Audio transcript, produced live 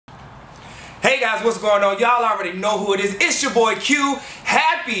guys, what's going on? Y'all already know who it is. It's your boy Q.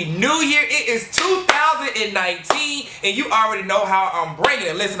 Happy New Year. It is 2019 and you already know how I'm bringing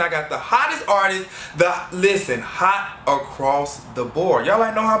it. Listen, I got the hottest artist, hot across the board. Y'all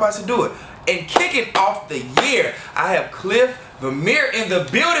already know how I'm about to do it. And kicking off the year, I have CliffVmir in the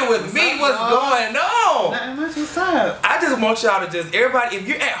building with me. What's going on? Nothing much. What's up? I just want y'all to everybody, if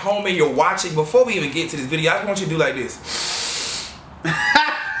you're at home and you're watching, before we even get to this video, I just want you to do like this.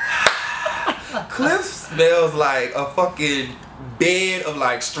 Cliff smells like a fucking bed of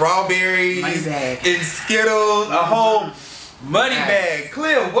like strawberries and Skittles, a whole money bag.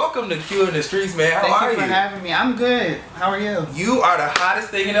 Cliff, welcome to Q in the Streets, man. How are you? Thank you for having me. I'm good. How are you? You are the hottest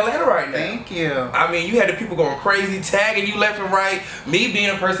thing in Atlanta right now. Thank you. I mean, you had the people going crazy, tagging you left and right. Me being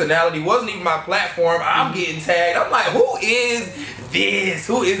a personality wasn't even my platform. I'm getting tagged. I'm like, who is this?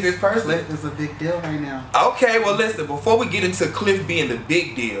 Who is this person? Cliff is a big deal right now. Okay, well listen, before we get into Cliff being the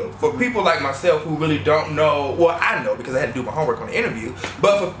big deal, for people like myself who really don't know, well I know because I had to do my homework on the interview,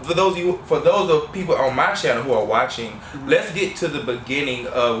 but for those of people on my channel who are watching, let's get to the beginning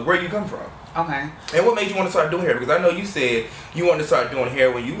of where you come from. Okay. And what made you want to start doing hair? Because I know you said you wanted to start doing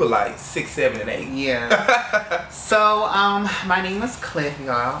hair when you were like 6, 7, and 8. Yeah. So, my name is Cliff,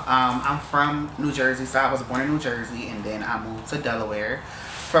 y'all. I'm from New Jersey, so I was born in New Jersey, and then I moved to Delaware.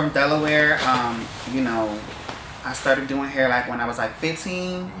 From Delaware, you know, I started doing hair like when I was like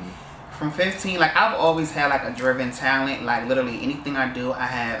 15. From 15, like I've always had like a driven talent. Like literally anything I do, I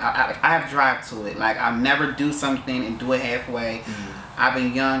have drive to it. Like I'll never do something and do it halfway. I've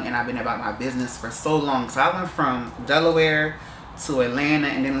been young and I've been about my business for so long. So I went from Delaware to Atlanta,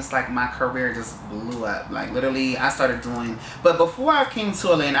 and then it's like my career just blew up. Like literally I started doing, but before I came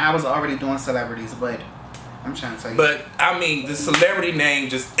to Atlanta, I was already doing celebrities, but I'm trying to tell you. But I mean, the celebrity name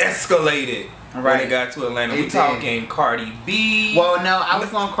just escalated when it got to Atlanta. We talking Cardi B. Well, no, I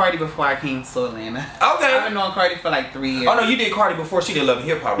was on Cardi before I came to Atlanta. Okay. I've been on Cardi for like 3 years. Oh no, you did Cardi before she did Love and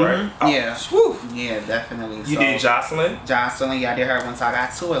Hip Hop, right? Oh, yeah. Whew. Yeah, definitely. You did Jocelyn? Jocelyn, yeah, I did her once I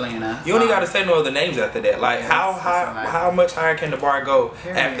got to Atlanta. You only got to say no other names after that. Like, how much higher can the bar go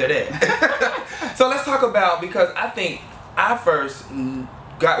after that? So let's talk about, because I think I first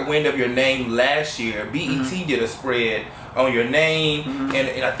got wind of your name last year. BET did a spread on your name,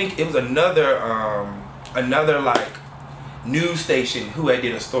 and I think it was another like news station who had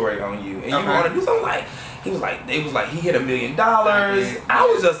did a story on you, and you want to do something like they was like he hit $1 million. I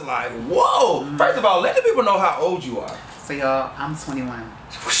was just like, whoa. First of all, let the people know how old you are. So y'all, I'm 21.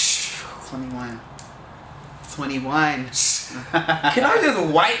 21. Can I just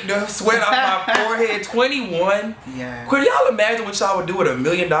wipe the sweat off my forehead? 21? Yeah. Could y'all imagine what y'all would do with $1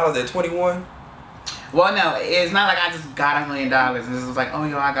 million at 21? Well, no, it's not like I just got $1 million and this was like, oh,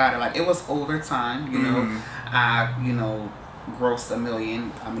 yo, I got it. Like, it was over time, you know. I, you know, grossed $1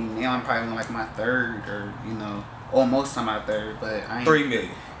 million. I mean, now I'm probably on like my third, or, you know, almost on my third, but I ain't. 3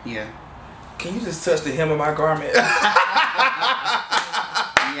 million. Yeah. Can you just touch the hem of my garment?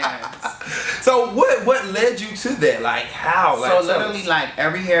 Yes. So what led you to that? Like how? Like, so literally, like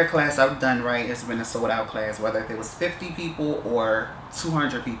every hair class I've done, right, it's been a sold out class, whether if it was 50 people or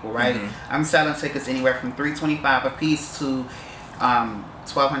 200 people, right? I'm selling tickets anywhere from $325 a piece to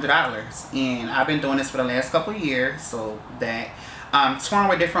 $1,200, and I've been doing this for the last couple of years. So that touring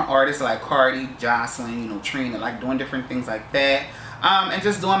with different artists like Cardi, Jocelyn, you know, Trina, like doing different things like that. And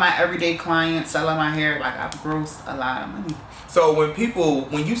just doing my everyday clients, selling my hair, like I've grossed a lot of money. So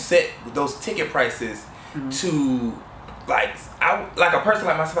when you set those ticket prices to like a person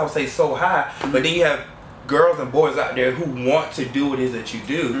like myself, I would say so high, but then you have girls and boys out there who want to do what it is that you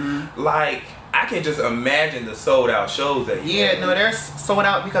do. Like I can just imagine the sold out shows that you have. No, they're sold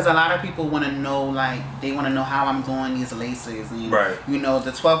out because a lot of people want to know, like they want to know how I'm doing these laces, and you know,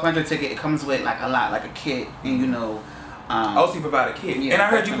 the 1,200 ticket, it comes with like a lot, like a kit, and you know. Also, you provide a kit, yeah, and I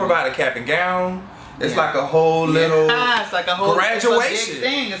heard you provide a cap and gown. It's like a whole little it's like a whole graduation.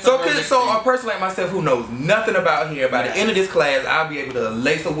 It's a big thing. So a person like myself who knows nothing about hair, by the end of this class, I'll be able to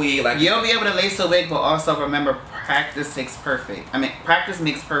lace a wig. Like you'll be able to lace a wig, but also remember, practice makes perfect. I mean, practice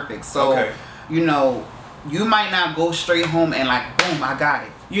makes perfect. So you know, you might not go straight home and like, boom, I got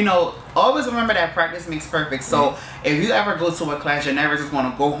it. You know, always remember that practice makes perfect. So if you ever go to a class, you're never just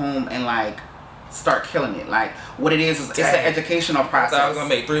going to go home and like start killing it. Like what it is it's an educational process. I was gonna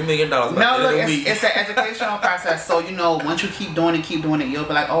make $3 million. No, look, it's an educational process. So you know, once you keep doing it, you'll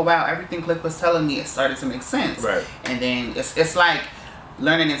be like, oh wow, everything Cliff was telling me, it started to make sense. Right. And then it's like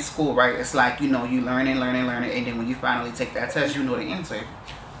learning in school, right? It's like, you know, you learn, and then when you finally take that test, you know the answer.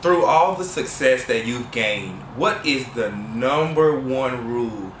 Through all the success that you've gained, what is the #1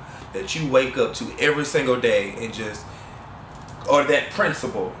 rule that you wake up to every single day and just, or that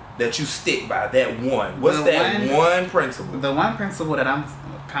principle that you stick by? That one. What's one principle? The one principle that I'm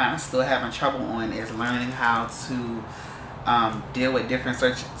kind of still having trouble on is learning how to deal with different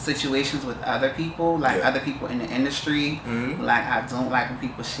situations with other people, like other people in the industry. Like I don't like when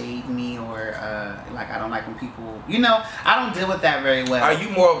people shade me, or like I don't like when people, you know, I don't deal with that very well. Are you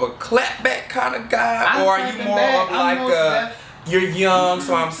more of a clapback kind of guy, or are you more of like you're young,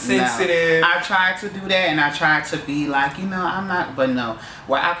 so I'm sensitive? No. I try to do that, and I try to be like, you know, I'm not, but no.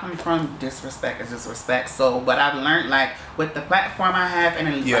 Where I come from, disrespect is disrespect. So, but I've learned, like, with the platform I have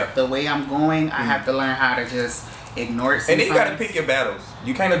and like, the way I'm going, I have to learn how to just ignore it sometimes. And then you got to pick your battles.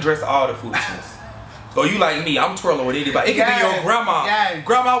 You can't address all the foolishness. So you like me, I'm twirling with anybody. It could be your grandma.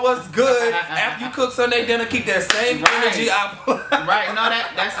 Grandma was good. After you cook Sunday dinner, keep that same energy up. Right, no,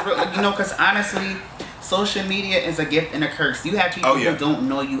 that's real. You know, because honestly, social media is a gift and a curse. You have people who don't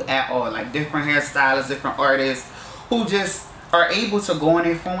know you at all, like different hairstylists, different artists, who just are able to go on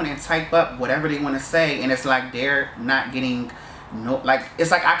their phone and type up whatever they want to say, and it's like they're not getting like,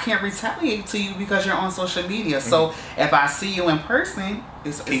 it's like I can't retaliate to you because you're on social media. So if I see you in person,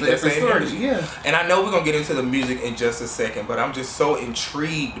 it's a different story. Yeah. And I know we're gonna get into the music in just a second, but I'm just so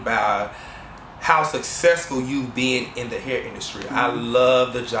intrigued by how successful you've been in the hair industry. I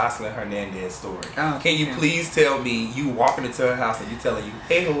love the Jocelyn Hernandez story. Can you please tell me, you walking into her house and you telling you,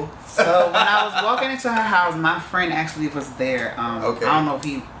 hey ho? So when I was walking into her house, my friend actually was there. I don't know if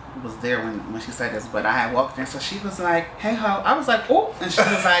he was there when she said this, but I had walked in, so she was like, hey ho. I was like, oh, and she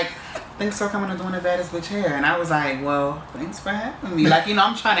was like, thanks for coming and doing the baddest bitch hair. And I was like, well, thanks for having me. Like, you know,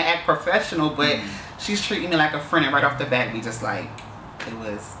 I'm trying to act professional, but she's treating me like a friend, and right off the bat, we just like, it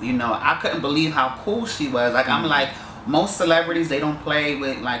was, you know, I couldn't believe how cool she was. Like, I'm like, most celebrities, they don't play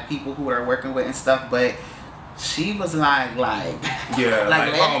with like people who are working with and stuff, but she was like yeah,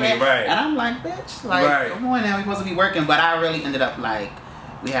 like homie, right? And I'm like, bitch, like, come on now, we supposed to be working. But I really ended up like,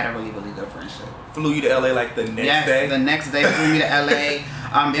 we had a really, really good friendship. Flew you to LA like the next day? The next day flew me to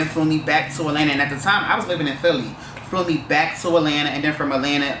LA. Then flew me back to Atlanta. And at the time, I was living in Philly. Flew me back to Atlanta, and then from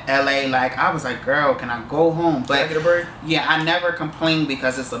Atlanta, LA. Like, I was like, girl, can I go home? But can I get a break? Yeah, I never complained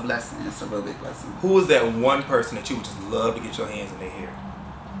because it's a blessing. It's a real big blessing. Who was that one person that you would just love to get your hands in their hair?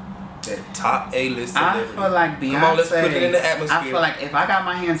 That top A-list celebrity. I feel like Beyonce. Come on, let's put it in the atmosphere. I feel like if I got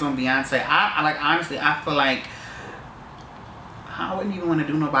my hands on Beyonce, I like, honestly, I feel like I wouldn't even want to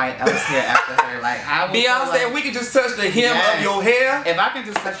do nobody else hair after her. Like, I would Beyonce, like, we could just touch the hem of your hair. If I can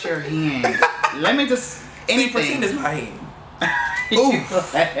just touch your hand, let me just anything. Pretend it's my hand. Ooh.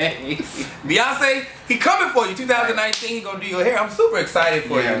 Beyonce, he coming for you. 2019, he gonna do your hair. I'm super excited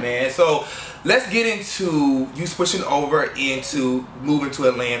for you, man. So let's get into you switching over into moving to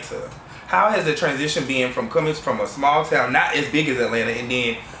Atlanta. How has the transition been from coming from a small town, not as big as Atlanta, and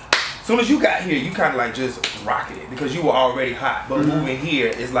then as soon as you got here, you kind of like just rocketed it because you were already hot. But moving here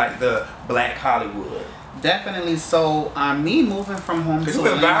is like the Black Hollywood. Definitely. So me moving from home to you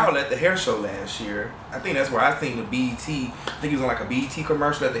went viral at the hair show last year. I think that's where I seen the BET. I think he was on like a BET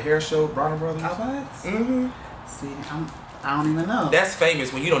commercial at the hair show, Bronner Brothers. I was? See, I don't even know. That's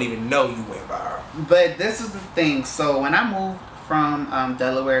famous when you don't even know you went viral. But this is the thing. So when I moved from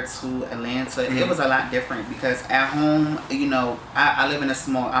Delaware to Atlanta, it was a lot different because at home, you know, I live in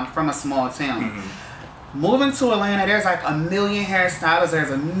I'm from a small town. Moving to Atlanta, there's like a million hairstylists,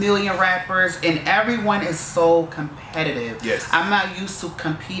 there's a million rappers, and everyone is so competitive. Yes. I'm not used to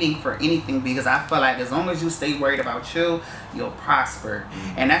competing for anything because I feel like as long as you stay worried about you, you'll prosper.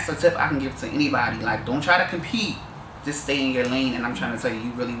 And that's a tip I can give to anybody. Like, don't try to compete. Just stay in your lane, and I'm trying to tell you,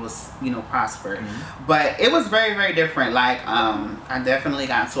 you really was, you know, prosper. But it was very, very different. Like, I definitely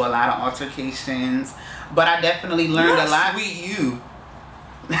got into a lot of altercations, but I definitely learned a lot. Sweet you.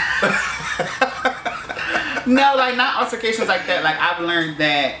 No, like, not altercations like that. Like, I've learned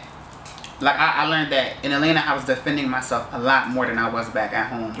that, like, I learned that in Atlanta, I was defending myself a lot more than I was back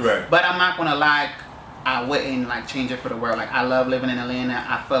at home. Right. But I'm not gonna lie, I wouldn't like change it for the world. Like, I love living in Atlanta.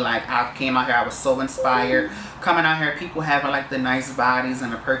 I feel like I came out here, I was so inspired. Coming out here, people having like the nice bodies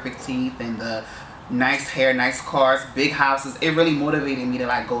and the perfect teeth and the nice hair, nice cars, big houses. It really motivated me to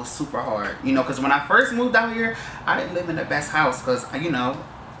like go super hard. You know, because when I first moved out here, I didn't live in the best house because, you know,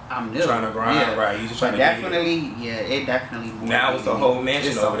 I'm new. Trying to grind, right? You just trying to definitely, it definitely. Now it's a whole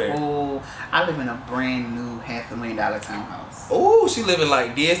mansion over there. I live in a brand new $500,000 townhouse. Oh, she living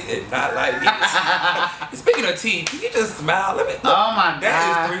like this and not like this. Speaking of teeth, can you just smile? Let me. Look, oh my God,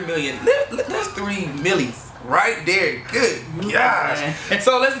 that is 3 million. That's 3 millies right there. Good gosh.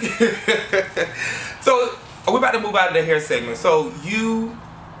 So let's get. So we're about to move out of the hair segment. So if you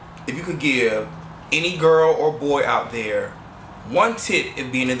could give any girl or boy out there one tip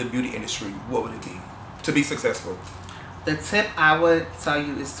in being in the beauty industry, what would it be to be successful? the tip I would tell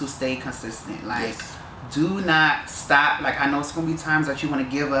you is to stay consistent. Like, do not stop. Like, I know it's gonna be times that you want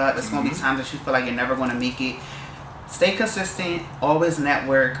to give up. It's gonna be times that you feel like you're never gonna make it. Stay consistent. Always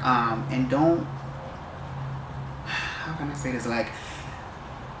network. And don't. How can I say this? Like,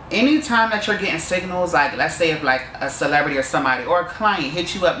 anytime that you're getting signals, like let's say if like a celebrity or somebody or a client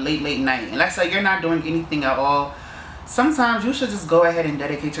hits you up late night, and let's say you're not doing anything at all, sometimes you should just go ahead and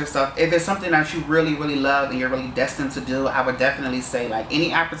dedicate yourself. If it's something that you really love and you're really destined to do, I would definitely say, like,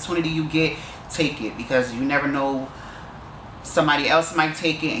 any opportunity you get, take it, because you never know, somebody else might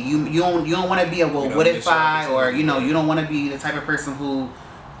take it, and you don't want to be a what if I, or you don't want to be the type of person who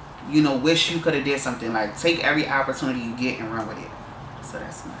wish you could have did something. Like, take every opportunity you get and run with it. So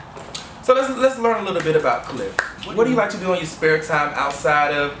that's mine. So let's learn a little bit about Cliff. What do you like to do in your spare time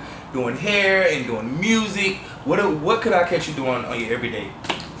outside of doing hair and doing music? What could I catch you doing on your everyday?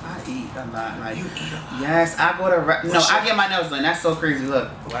 I eat a lot. Like, you eat a lot? Yes, I go to I get my nails done. That's so crazy. Look,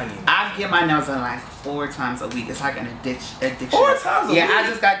 I get my nails done like 4 times a week. It's like an addiction. 4 times a week? Yeah, I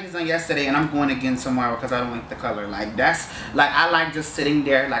just got these done yesterday, and I'm going again tomorrow because I don't like the color. Like, that's like, I like just sitting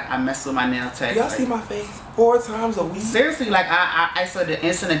there. Like, I mess with my nail tech. Y'all see my face? 4 times a week? Seriously, like I said,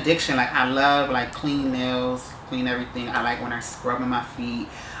 it's an addiction. Like, I love like clean nails, clean everything. I like when I scrub my feet.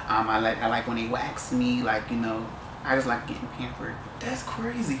 I like when they wax me. Like, I just like getting pampered. That's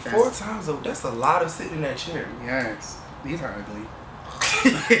crazy. 4 times that's a lot of sitting in that chair. Yes. These are ugly.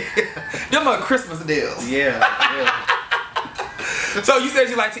 Them are Christmas deals. Yeah. So you said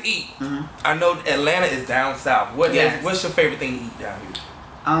you like to eat. I know Atlanta is down south. What's your favorite thing to eat down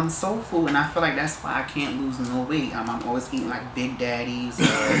here? Soul food, and I feel like that's why I can't lose no weight. I'm always eating like Big Daddies.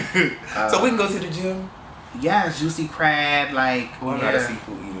 So we can go to the gym? Yeah, juicy crab. Like, I'm not a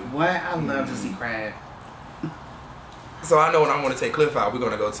seafood eater. What? I love juicy crab. So I know when I want to take Cliff out, we're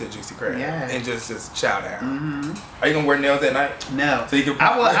gonna go to Juicy Crab and just chow down. Are you gonna wear nails at night? No. So you can.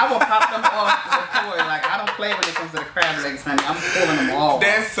 I will pop them off before. Like, I don't play when it comes to the crab legs, honey. I'm pulling them off.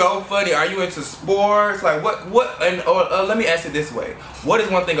 That's so funny. Are you into sports? Like what? And let me ask it this way: what is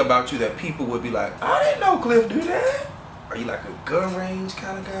one thing about you that people would be like, I didn't know Cliff do that? Are you like a gun range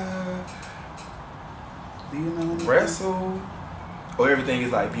kind of guy? Do you know anything? Wrestle? Or everything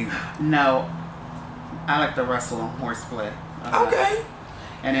is like beauty? No. I like to wrestle and horseplay. Okay.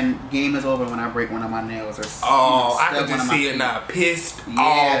 And then game is over when I break one of my nails. Or I can just see it now. Pissed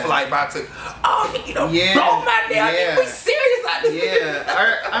off, like about to. Broke my nail. I mean, we serious out this.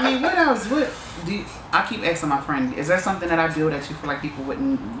 Yeah. I mean, what else? I keep asking my friend, is there something that I do that you feel like people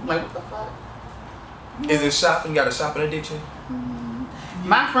wouldn't like? What the fuck? Is it shopping? You got a shopping addiction?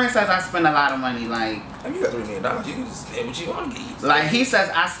 My friend says I spend a lot of money. Like, I mean, you got $3 million. You can just spend what you want to get. Like, he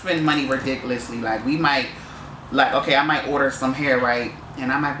says I spend money ridiculously. Like, we might, like, okay, I might order some hair, right?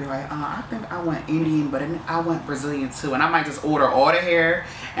 And I might be like, I think I want Indian, but I want Brazilian too. And I might just order all the hair,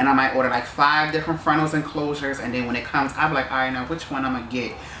 and I might order like 5 different frontals and closures. And then when it comes, I'm like, all right, now which one I'm gonna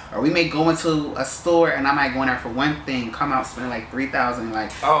get? Or we may go into a store, and I might go in there for one thing, come out spending like $3,000.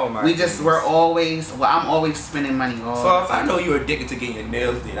 Like, oh my! I'm always spending money. So if I know you're addicted to getting your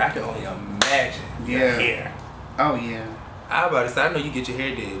nails did, I can only imagine your hair. Oh yeah. I about to say, I know you get your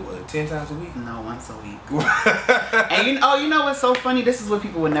hair did, what, 10 times a week? No, once a week. And you know what's so funny? This is what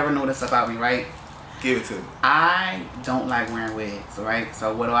people would never notice about me, right? Give it to me. I don't like wearing wigs, right?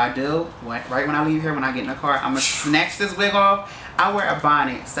 So what do? Right when I leave here, when I get in the car, I'm going to snatch this wig off. I wear a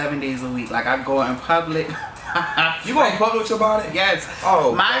bonnet 7 days a week. Like, I go in public. You going in public with your bonnet? Yes.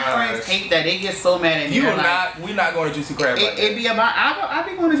 Oh, my friends hate that. They get so mad at me. We're not going to Juicy Crab like that. It be about, I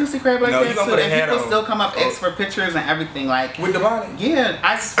be going to Juicy Crab like that too. And people still come up ask for pictures and everything. Like, with the bonnet? Yeah.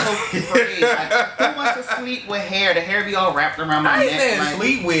 I just so afraid. Like, who wants to sleep with hair? The hair be all wrapped around my neck. I ain't saying like,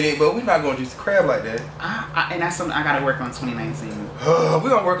 sleep with it, but we're not going to Juicy Crab like that. And that's something I got to work on 2019. We're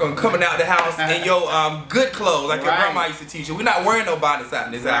going to work on coming out the house in your good clothes like your grandma used to teach you. We're not wearing no bonnets out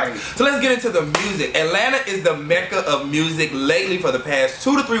in this house. So let's get into the music. Atlanta is the mecca of music. Lately, for the past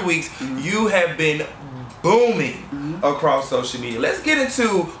 2 to 3 weeks, you have been booming across social media. Let's get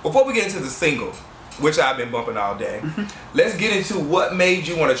into, before we get into the single, which I've been bumping all day, let's get into what made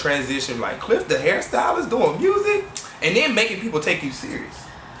you want to transition, like Cliff the hairstylist doing music and then making people take you serious.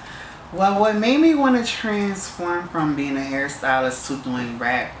 Well, what made me want to transform from being a hairstylist to doing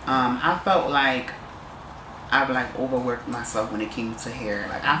rap, I felt like I've like overworked myself when it came to hair.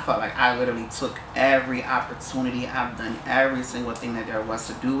 Like, I felt like I literally took every opportunity. I've done every single thing that there was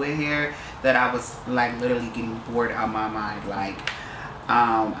to do with hair, that I was like literally getting bored out of my mind. Like,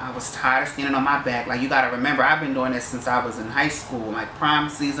 I was tired of standing on my back. Like, you gotta remember, I've been doing this since I was in high school. Like, prom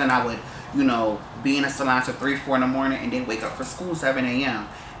season, I would, be in a salon till 3, 4 in the morning and then wake up for school 7 a.m.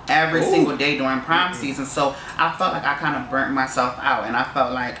 every single day during prom season. So I felt like I kind of burnt myself out, and I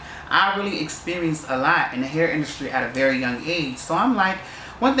felt like I really experienced a lot in the hair industry at a very young age. So I'm like,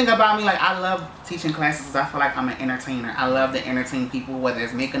 one thing about me, like, I love teaching classes because I feel like I'm an entertainer. I love to entertain people, whether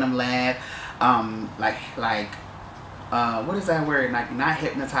it's making them laugh, what is that word? Like, not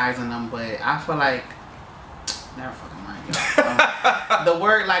hypnotizing them, but I feel like, never fucking mind. The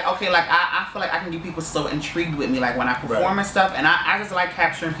word, like, okay, like, I feel like I can get people so intrigued with me, like, when I perform and stuff, and I just like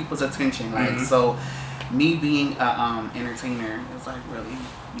capturing people's attention, like, so me being a entertainer is like really,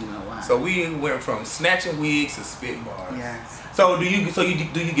 you know, why. So we went from snatching wigs to spitting bars. Yes. So do you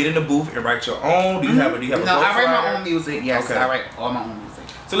get in the booth and write your own? Do you have a No, I write my own music. Yes, okay. I write all my own music.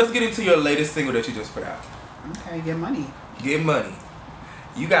 So let's get into your latest single that you just put out. Okay, Get Money. Get Money.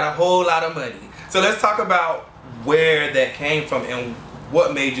 You got a whole lot of money. So let's talk about where that came from and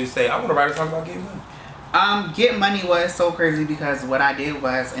what made you say, I want to write a song about getting money. Get Money was so crazy because what I did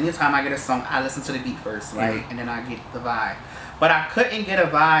was, anytime I get a song, I listen to the beat first, right? And then I get the vibe. But I couldn't get a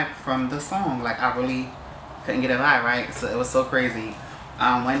vibe from the song. Like, I really couldn't get a vibe, right? So it was so crazy.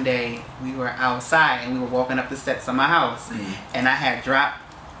 One day, we were outside and we were walking up the steps of my house. And I had dropped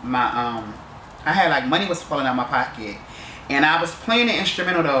my, I had like money was falling out of my pocket. And I was playing the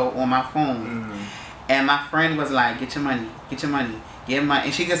instrumental though on my phone. And my friend was like, get your money, get your money. Get money.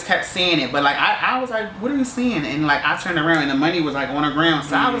 And she just kept saying it. But like, I was like, what are you saying? And like, I turned around and the money was like on the ground.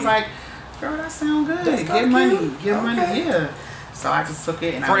 So I was like, girl, that sound good. Get money. Get money. Yeah. So I just took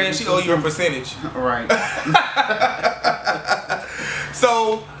it. And friend, she owe you a percentage. Right.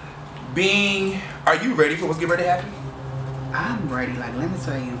 So, are you ready for what's getting ready to happen? I'm ready. Like, let me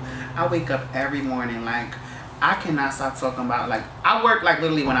tell you, I wake up every morning, like, I cannot stop talking about, like, I work, like,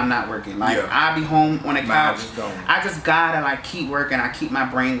 literally when I'm not working. Like, I be home on the couch. I just gotta, like, keep working. I keep my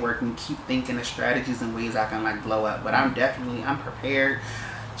brain working, keep thinking of strategies and ways I can, like, blow up. But I'm prepared.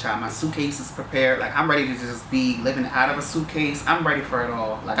 Child, my suitcase is prepared. Like, I'm ready to just be living out of a suitcase. I'm ready for it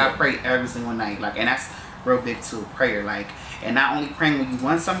all. Like, I pray every single night. Like, and that's real big, too, prayer. Like, and not only praying when you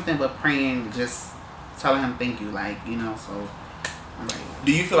want something, but praying, just telling him thank you. Like, you know, so I'm ready.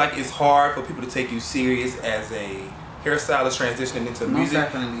 Do you feel like it's hard for people to take you serious as a hairstylist transitioning into music?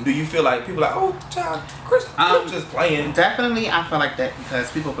 Definitely. Do you feel like people are like, oh, child, Chris just playing? Definitely, I feel like that because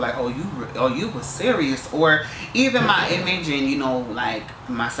people be like, oh, you were serious, or even my image and, you know, like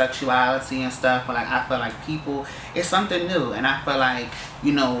my sexuality and stuff. But like, I feel like people, it's something new, and I feel like,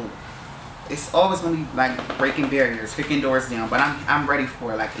 you know, it's always gonna be like breaking barriers, kicking doors down. But I'm ready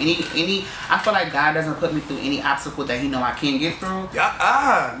for it. Like any. I feel like God doesn't put me through any obstacle that He know I can't get through.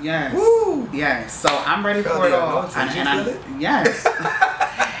 Yes. Woo. Yes. So I'm ready for it all. Yes.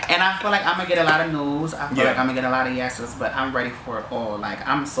 And I feel like I'm gonna get a lot of no's. I feel like I'm gonna get a lot of yeses. But I'm ready for it all. Like,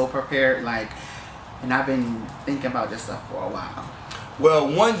 I'm so prepared. Like, and I've been thinking about this stuff for a while.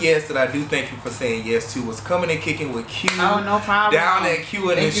 Well, one yes that I do thank you for saying yes to was coming and kicking with Q. Oh, no problem. Down at Q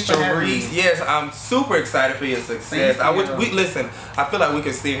in the streets. Yes, I'm super excited for your success. Listen, I feel like we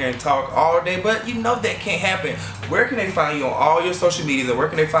could sit here and talk all day, but you know that can't happen. Where can they find you on all your social medias, and where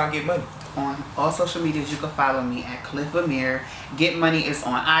can they find Get Money? On all social medias, you can follow me at CliffVmir. Get Money is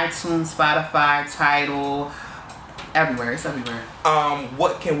on iTunes, Spotify, Tidal, everywhere. It's everywhere.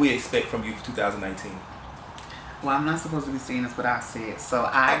 What can we expect from you for 2019? Well, I'm not supposed to be saying this, but I'll say it. So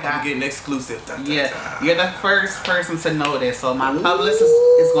I'm getting exclusive. You're the first person to know this. So my publicist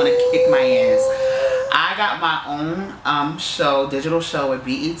is going to kick my ass. I got my own digital show with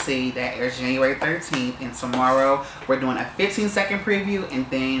BET that airs January 13th. And tomorrow we're doing a 15-second preview. And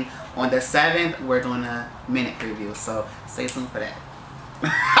then on the 7th, we're doing a minute preview. So stay tuned for that. I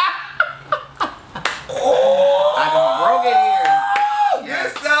just broke it here.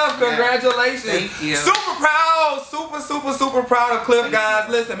 Good stuff. Congratulations. Thank you. Super proud. Super proud of Cliff, guys.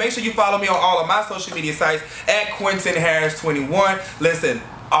 Listen, make sure you follow me on all of my social media sites at QuentinHarris21. Listen,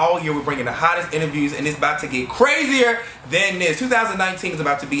 all year we're bringing the hottest interviews, and it's about to get crazier than this. 2019 is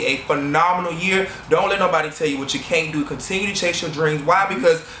about to be a phenomenal year. Don't let nobody tell you what you can't do. Continue to chase your dreams. Why?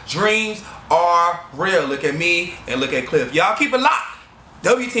 Because dreams are real. Look at me and look at Cliff. Y'all keep it locked.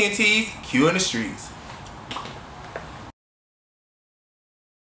 WTNT's Q in the Streets.